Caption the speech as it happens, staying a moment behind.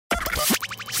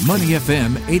Money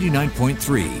FM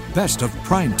 89.3, best of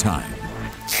prime time.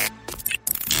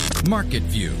 Market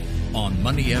View on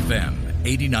Money FM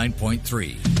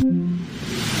 89.3.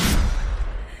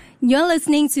 You're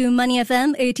listening to Money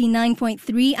FM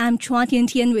 89.3. I'm Chua Tian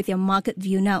Tian with your Market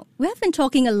View now. We have been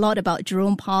talking a lot about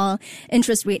Jerome Powell,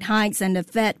 interest rate hikes and the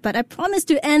Fed, but I promised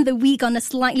to end the week on a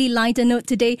slightly lighter note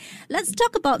today. Let's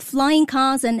talk about flying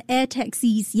cars and air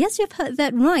taxis. Yes, you've heard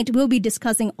that right. We'll be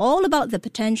discussing all about the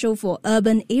potential for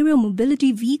urban aerial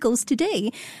mobility vehicles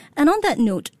today. And on that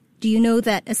note, do you know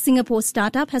that a Singapore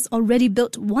startup has already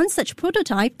built one such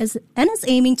prototype and is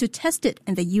aiming to test it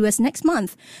in the US next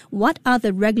month? What are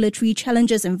the regulatory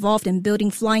challenges involved in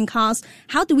building flying cars?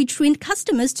 How do we train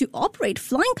customers to operate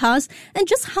flying cars? And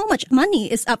just how much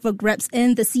money is up for grabs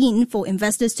in the scene for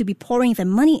investors to be pouring their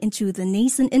money into the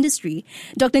nascent industry?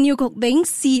 Dr. Neo Kok Beng,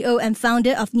 CEO and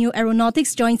founder of Neo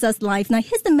Aeronautics, joins us live. Now,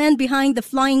 he's the man behind the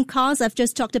flying cars I've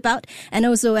just talked about and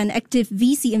also an active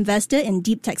VC investor in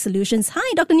Deep Tech Solutions.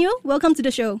 Hi, Dr. Neo. Welcome to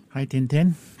the show. Hi,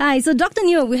 Tintin. Hi. So, Dr.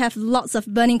 Neo, we have lots of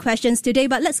burning questions today,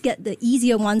 but let's get the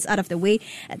easier ones out of the way.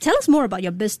 Tell us more about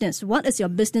your business. What is your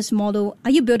business model?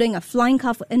 Are you building a flying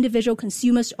car for individual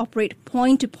consumers to operate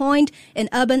point to point in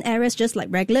urban areas just like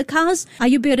regular cars? Are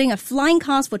you building a flying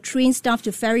cars for train staff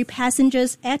to ferry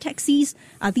passengers, air taxis?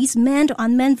 Are these manned or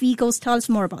unmanned vehicles? Tell us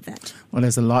more about that. Well,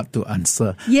 there's a lot to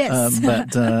answer. Yes.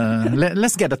 But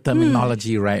let's get the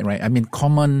terminology right. I mean,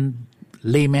 common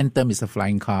layman term is a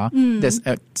flying car. That's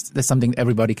something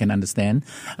everybody can understand.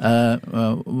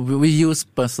 We use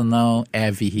personal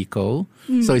air vehicle.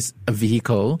 So it's a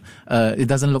vehicle. It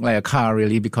doesn't look like a car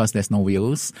really because there's no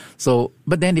wheels.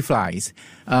 But then it flies.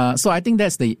 So I think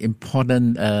that's the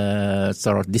important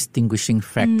sort of distinguishing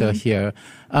factor here.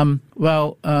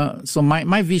 So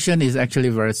my vision is actually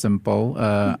very simple.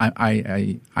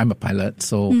 I'm a pilot,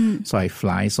 so I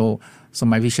fly. So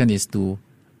my vision is to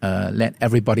let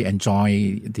everybody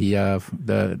enjoy the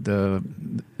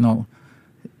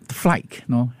flight,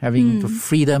 having the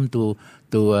freedom to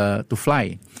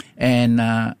fly,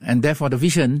 and therefore the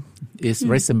vision is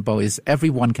very simple: is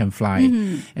everyone can fly,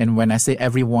 and when I say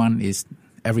everyone is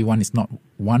not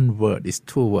one word; it's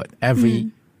two words.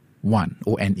 Everyone,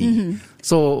 O-N-E.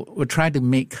 So we try to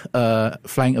make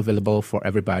flying available for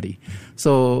everybody.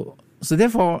 So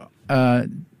therefore,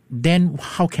 then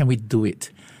how can we do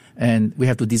it? And we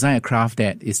have to design a craft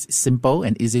that is simple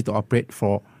and easy to operate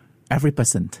for every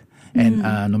person. And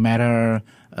no matter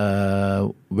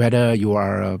whether you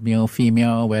are a male,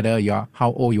 female,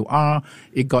 how old you are,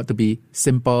 it got to be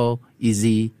simple,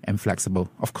 easy, and flexible.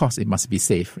 Of course, it must be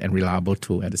safe and reliable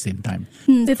too at the same time.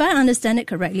 If I understand it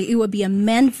correctly, it would be a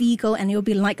manned vehicle and it will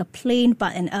be like a plane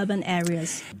but in urban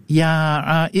areas.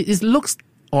 Yeah, it looks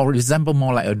or resemble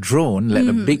more like a drone, like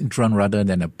a big drone rather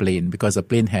than a plane, because a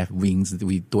plane have wings.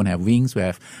 We don't have wings.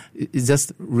 It's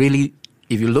just really,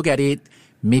 if you look at it,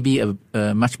 maybe a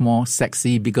much more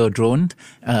sexy, bigger drone,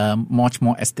 much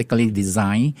more aesthetically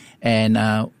designed. And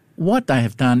what I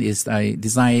have done is I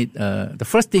designed, the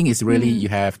first thing is really you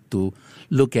have to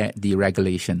look at the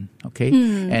regulation, okay?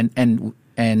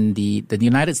 And the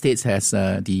United States has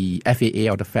the FAA,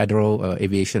 or the Federal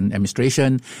Aviation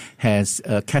Administration, has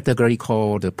a category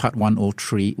called the Part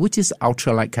 103, which is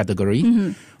ultralight category.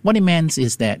 What it means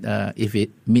is that if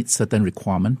it meets certain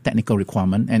requirement, technical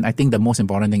requirement, and I think the most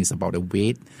important thing is about the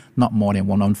weight, not more than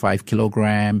 1.5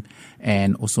 kilogram,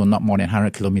 and also not more than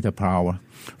 100 kilometer per hour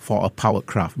for a powered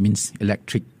craft, means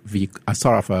electric vehicle,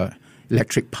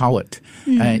 electric powered,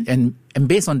 and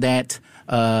based on that.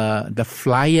 The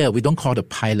flyer, we don't call the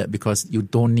pilot because you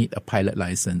don't need a pilot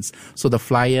license. So the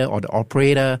flyer or the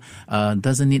operator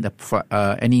doesn't need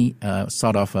any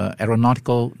sort of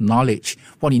aeronautical knowledge.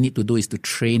 What you need to do is to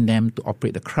train them to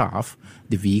operate the craft,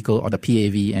 the vehicle or the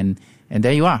PAV, and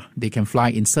there you are. They can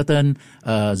fly in certain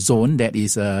zone that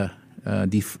is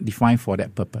defined for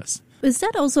that purpose. Is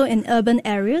that also in urban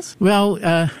areas? Well,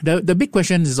 the big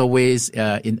question is always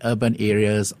in urban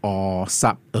areas or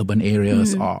suburban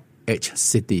areas or edge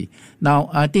city.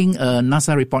 Now, I think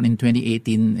NASA report in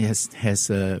 2018 has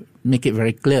make it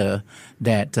very clear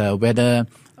that whether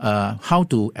how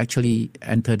to actually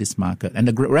enter this market. And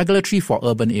the regulatory for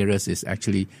urban areas is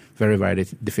actually very, very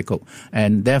difficult.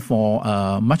 And therefore,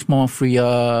 much more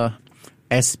freer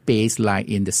airspace like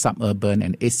in the suburban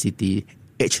and edge city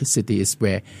is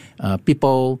where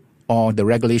people or the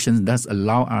regulations does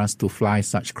allow us to fly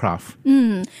such craft.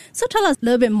 So tell us a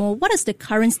little bit more. What is the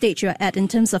current stage you're at in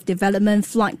terms of development,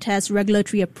 flight tests,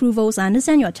 regulatory approvals? I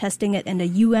understand you're testing it in the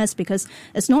US because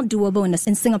it's not doable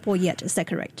in Singapore yet. Is that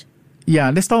correct? Yeah,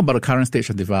 let's talk about the current stage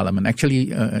of development.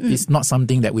 Actually, it's not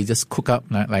something that we just cook up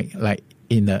like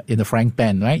in the frying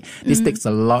pan, right? This takes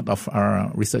a lot of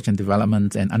research and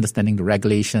development and understanding the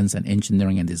regulations and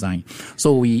engineering and design.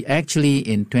 So we actually,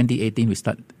 in 2018, we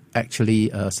started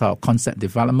sort of concept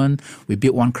development. We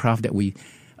built one craft that we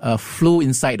flew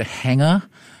inside the hangar,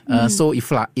 so it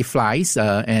flies,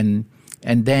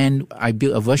 and then I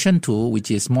built a version 2, which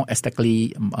is more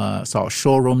aesthetically sort of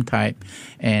showroom type.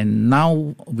 And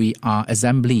now we are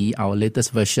assembling our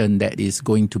latest version that is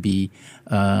going to be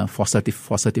for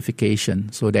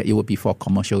certification, so that it will be for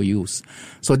commercial use.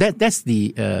 So that's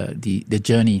the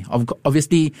journey.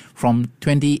 Obviously, from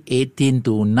 2018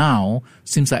 to now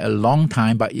seems like a long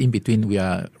time, but in between we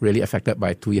are really affected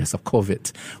by 2 years of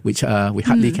COVID, which we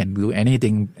hardly can do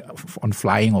anything on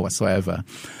flying or whatsoever.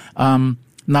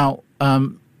 Now,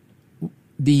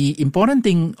 the important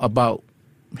thing about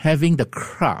having the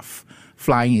craft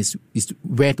flying is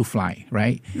where to fly,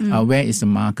 right? Where is the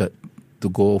market to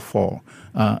go for?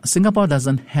 Singapore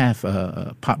doesn't have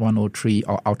a Part 103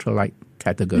 or ultralight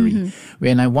category.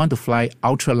 When I want to fly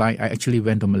ultralight, I actually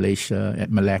went to Malaysia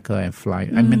at Malacca and fly.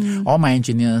 I mean, all my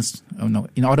engineers,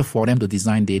 in order for them to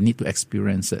design, they need to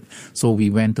experience it. So we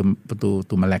went to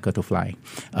Malacca to fly.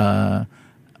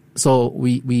 So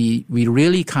we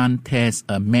really can't test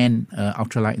a manned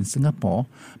ultralight in Singapore,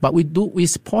 but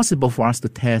it's possible for us to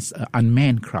test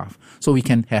unmanned craft. So we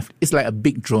can have, it's like a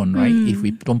big drone, right? If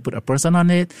we don't put a person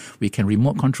on it, we can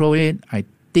remote control it. I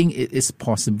think it is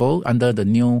possible under the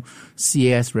new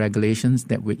CAS regulations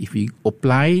that if we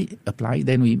apply,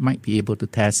 then we might be able to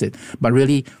test it. But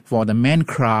really, for the manned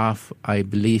craft, I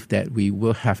believe that we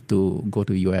will have to go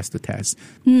to US to test.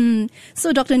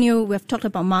 So, Dr. Neo, we've talked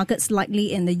about markets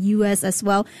likely in the US as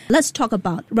well. Let's talk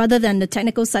about, rather than the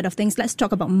technical side of things, let's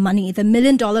talk about money. The $1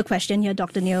 million question here,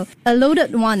 Dr. Neo, a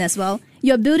loaded one as well.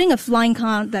 You're building a flying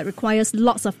car that requires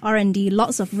lots of R&D,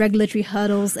 lots of regulatory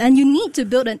hurdles, and you need to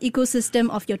build an ecosystem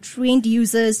of your trained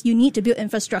users. You need to build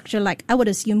infrastructure like, I would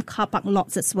assume, car park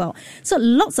lots as well. So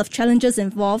lots of challenges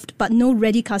involved, but no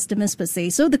ready customers per se.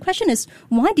 So the question is,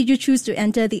 why did you choose to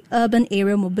enter the urban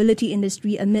area mobility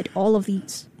industry amid all of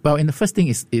these? Well, and the first thing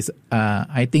is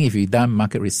I think if you've done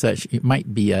market research, it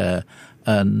might be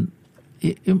and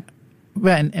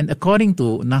according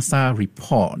to NASA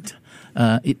report,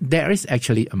 there is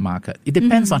actually a market. It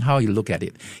depends on how you look at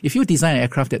it. If you design an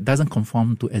aircraft that doesn't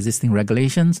conform to existing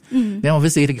regulations, then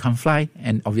obviously it can't fly,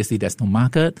 and obviously there's no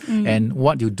market. And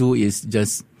what you do is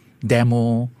just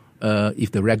demo.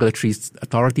 If the regulatory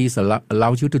authorities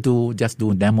allow you to do, just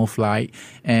do a demo flight,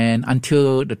 and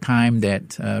until the time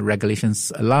that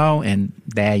regulations allow, and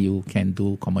there you can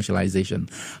do commercialization.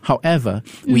 However,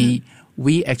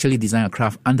 we actually design a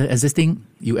craft under existing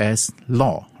U.S.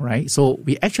 law, right? So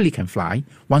we actually can fly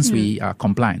once we are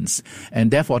compliant.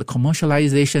 And therefore, the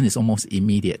commercialization is almost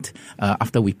immediate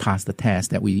after we pass the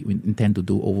test that we intend to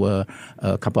do over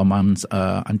a couple of months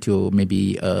until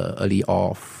maybe early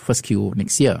or first Q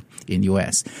next year in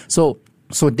U.S.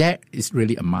 So that is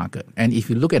really a market. And if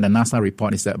you look at the NASA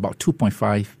report, it's about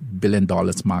 $2.5 billion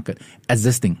market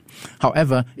existing.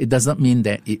 However, it doesn't mean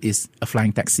that it is a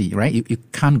flying taxi, right? You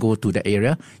can't go to the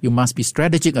area. You must be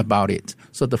strategic about it.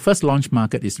 So the first launch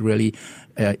market is really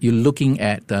you're looking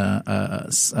at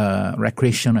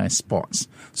recreational and sports.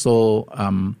 So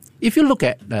if you look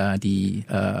at the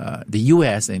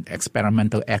U.S. and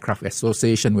Experimental Aircraft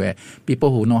Association, where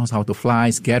people who know how to fly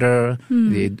gather,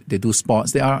 they do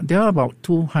sports. There are about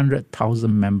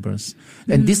 200,000 members,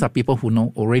 and these are people who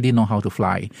already know how to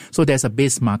fly. So there's a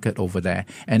base market over there,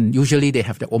 and usually they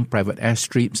have their own private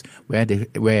airstrips where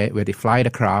they fly the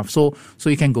craft. So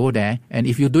you can go there, and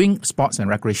if you're doing sports and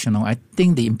recreational, I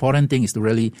think the important thing is to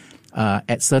really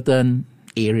at certain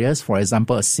areas, for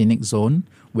example, a scenic zone,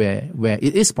 where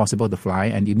it is possible to fly,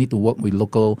 and you need to work with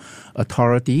local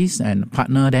authorities and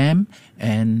partner them,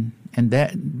 and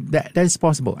that is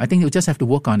possible. I think you just have to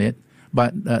work on it,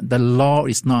 but the law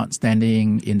is not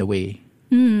standing in the way.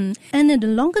 And in the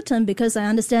longer term, because I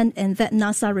understand in that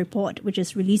NASA report, which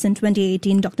is released in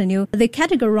 2018, Dr. Neo, they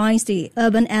categorize the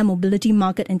urban air mobility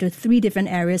market into 3 different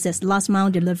areas. There's last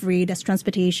mile delivery, there's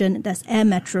transportation, there's air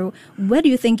metro. Where do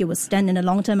you think it will stand in the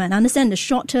long term? And I understand in the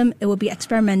short term, it will be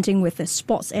experimenting with the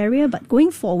sports area, but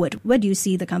going forward, where do you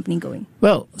see the company going?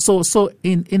 Well, so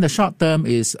in the short term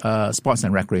is sports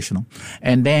and recreational.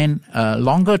 And then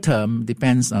longer term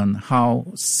depends on how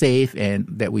safe and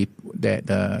that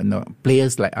players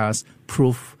like us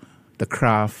prove the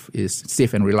craft is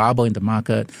safe and reliable in the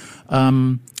market.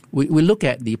 We look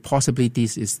at the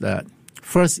possibilities is that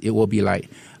first it will be like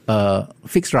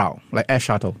fixed route, like air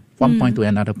shuttle. one point to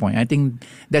another point. I think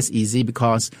that's easy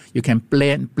because you can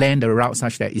plan the route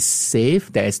such that it's safe,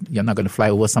 you're not going to fly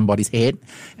over somebody's head.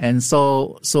 And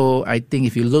so I think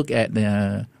if you look at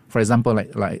for example,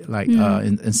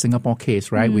 in Singapore case,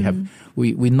 right?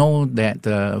 We know that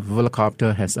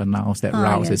Volocopter has announced that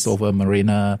route is over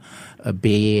Marina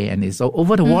Bay and it's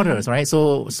over the waters, right?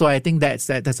 So I think that's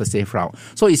a safe route.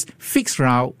 So it's fixed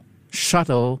route,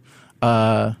 shuttle,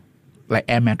 like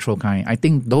air metro kind. I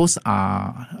think those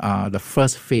are the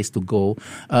first phase to go.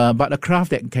 But a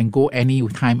craft that can go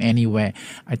anytime, anywhere,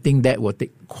 I think that will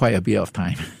take quite a bit of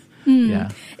time. Yeah.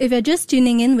 If you're just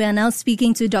tuning in, we are now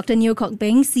speaking to Dr. Neo Kok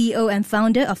Beng, CEO and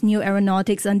founder of Neo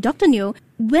Aeronautics. And Dr. Neo,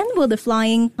 when will the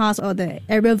flying cars or the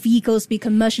aerial vehicles be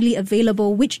commercially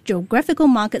available? Which geographical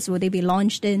markets will they be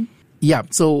launched in? Yeah,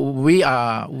 so we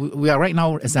are right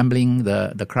now assembling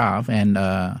the craft,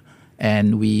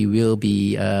 and we will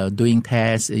be doing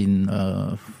tests in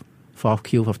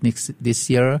 4Q of this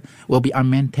year. Will be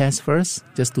unmanned tests first,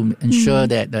 just to ensure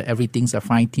that everything's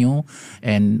fine-tuned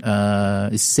and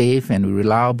is safe and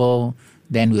reliable.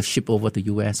 Then we'll ship over to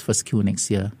US first Q next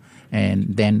year.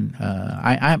 And then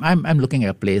I'm looking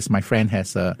at a place. My friend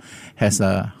has a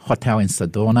hotel in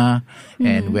Sedona,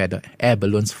 and where the air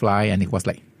balloons fly, and it was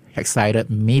like excited,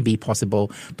 maybe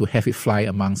possible to have it fly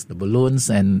amongst the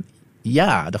balloons and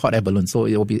the hot air balloon. So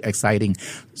it will be exciting.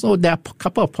 So there are a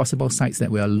couple of possible sites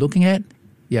that we are looking at.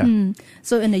 Yeah.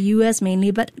 So in the US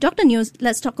mainly. But Dr. Neo,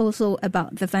 let's talk also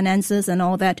about the finances and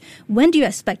all that. When do you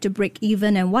expect to break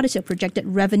even, and what is your projected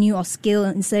revenue or scale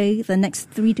in, say, the next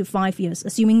 3 to 5 years,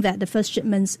 assuming that the first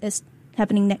shipments is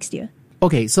happening next year?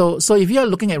 Okay, so if you're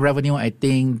looking at revenue, I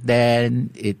think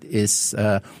then it is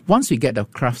once we get the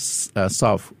crafts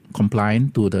sort of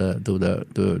compliant to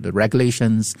the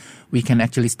regulations, we can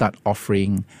actually start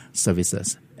offering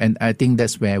services. And I think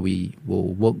that's where we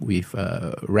will work with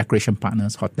recreation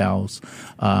partners, hotels,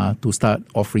 to start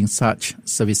offering such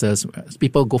services. As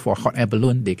people go for a hot air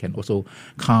balloon, they can also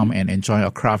come and enjoy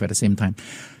our craft at the same time.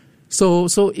 So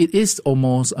it is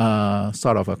almost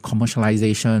sort of a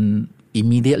commercialization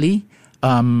immediately.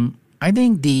 I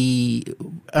think the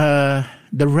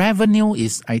revenue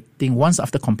is, I think, once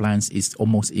after compliance is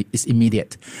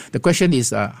immediate. The question is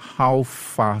how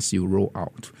fast you roll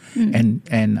out and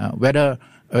whether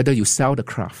you sell the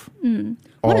craft.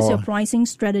 What is your pricing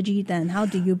strategy then? How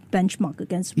do you benchmark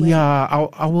against where? Yeah,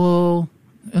 our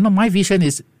my vision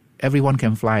is everyone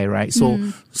can fly, right?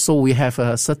 So we have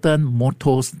a certain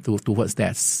mottos towards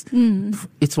that.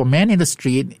 It's for men in the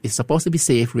street. It's supposed to be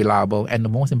safe, reliable, and the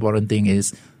most important thing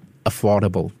is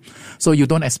affordable. So you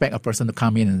don't expect a person to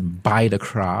come in and buy the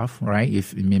craft, right?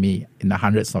 If maybe in the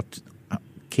hundreds of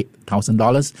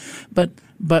 $1,000, but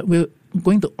we're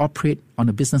going to operate on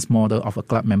the business model of a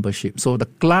club membership. So the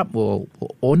club will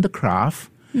own the craft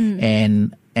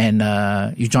and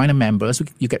you join the members,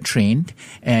 you get trained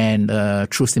and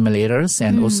through simulators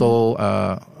and also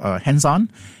hands-on,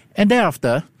 and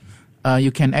thereafter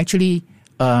you can actually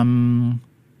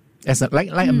as a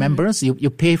members, you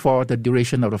pay for the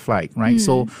duration of the flight, right?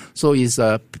 So it's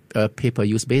a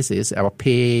pay-per-use basis, or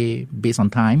pay based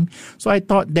on time. So I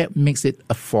thought that makes it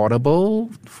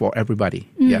affordable for everybody.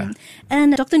 Yeah.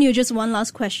 And Dr. Neo, just one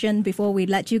last question before we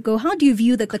let you go. How do you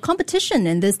view the competition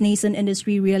in this nascent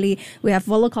industry, really? We have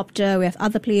Volocopter, we have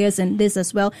other players in this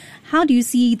as well. How do you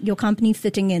see your company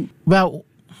fitting in? Well,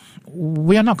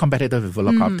 we are not competitive with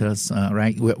Volocopters,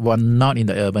 right? We're not in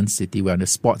the urban city. We're in the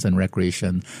sports and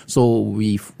recreation. So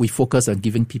we focus on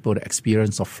giving people the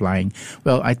experience of flying.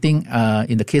 Well, I think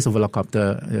in the case of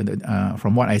Volocopter,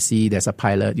 from what I see, there's a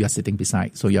pilot you are sitting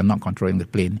beside. So you're not controlling the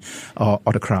plane or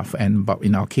the craft. But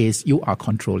in our case, you are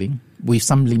controlling with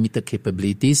some limited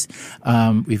capabilities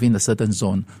within a certain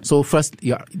zone. So first,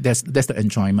 that's the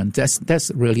enjoyment.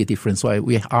 That's really different. So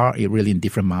we are really in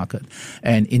different market.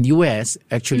 And in US,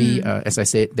 actually, as I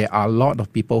said, there are a lot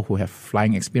of people who have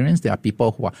flying experience. There are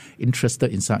people who are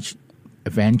interested in such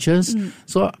adventures.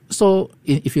 So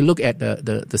if you look at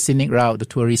the scenic route, the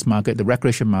tourist market, the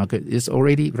recreation market is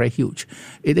already very huge.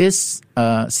 It is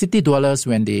city dwellers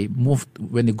when they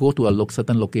go to a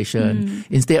certain location,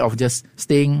 instead of just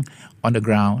staying on the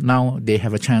ground, now they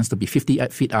have a chance to be 50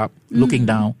 feet up, looking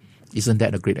down. Isn't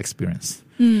that a great experience?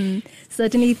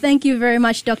 Certainly. Thank you very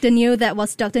much, Dr. Neo. That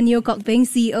was Dr. Neo Kok Beng,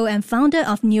 CEO and founder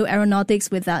of Neo Aeronautics,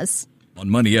 with us. On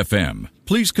Money FM,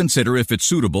 please consider if it's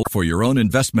suitable for your own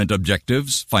investment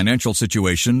objectives, financial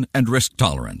situation, and risk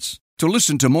tolerance. To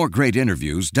listen to more great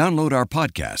interviews, download our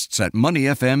podcasts at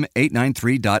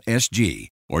moneyfm893.sg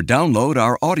or download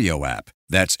our audio app.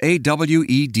 That's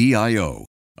AWEDIO.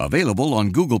 Available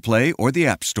on Google Play or the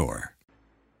App Store.